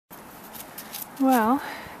Well,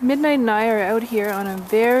 Midnight and I are out here on a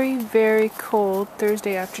very, very cold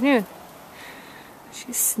Thursday afternoon.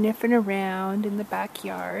 She's sniffing around in the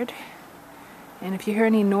backyard. And if you hear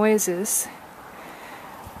any noises,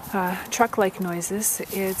 truck-like noises,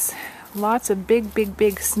 it's lots of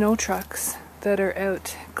big snow trucks that are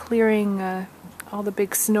out clearing all the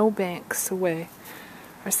big snow banks away.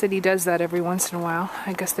 Our city does that every once in a while.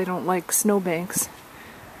 I guess they don't like snow banks.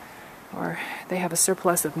 Or they have a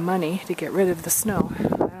surplus of money to get rid of the snow. I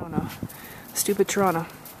don't know. Stupid Toronto.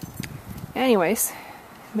 Anyways,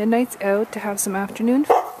 Midnight's out to have some afternoon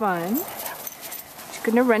fun. She's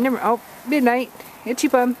gonna run around. Oh, Midnight, itchy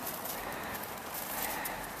bum.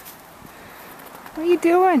 What are you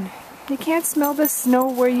doing? You can't smell the snow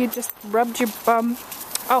where you just rubbed your bum.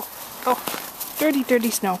 Oh, dirty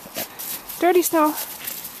snow. Dirty snow.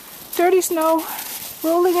 Dirty snow.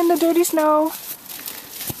 Rolling in the dirty snow.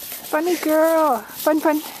 Funny girl. Fun.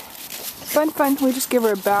 We just gave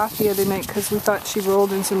her a bath the other night because we thought she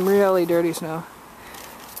rolled in some really dirty snow.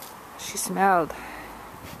 She smelled.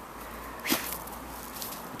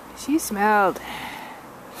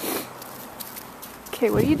 Okay,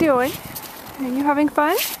 what are you doing? Are you having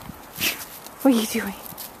fun? What are you doing?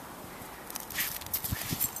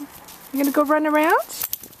 You gonna go run around?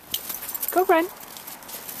 Go run.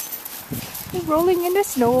 You're rolling in the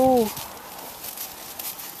snow.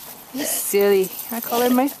 You're silly. I call her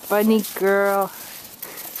my funny girl.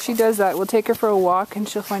 She does that. We'll take her for a walk and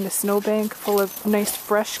she'll find a snowbank full of nice,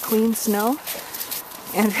 fresh, clean snow.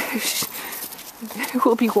 And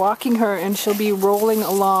we'll be walking her and she'll be rolling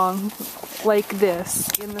along like this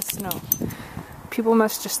in the snow. People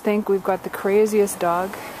must just think we've got the craziest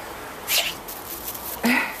dog.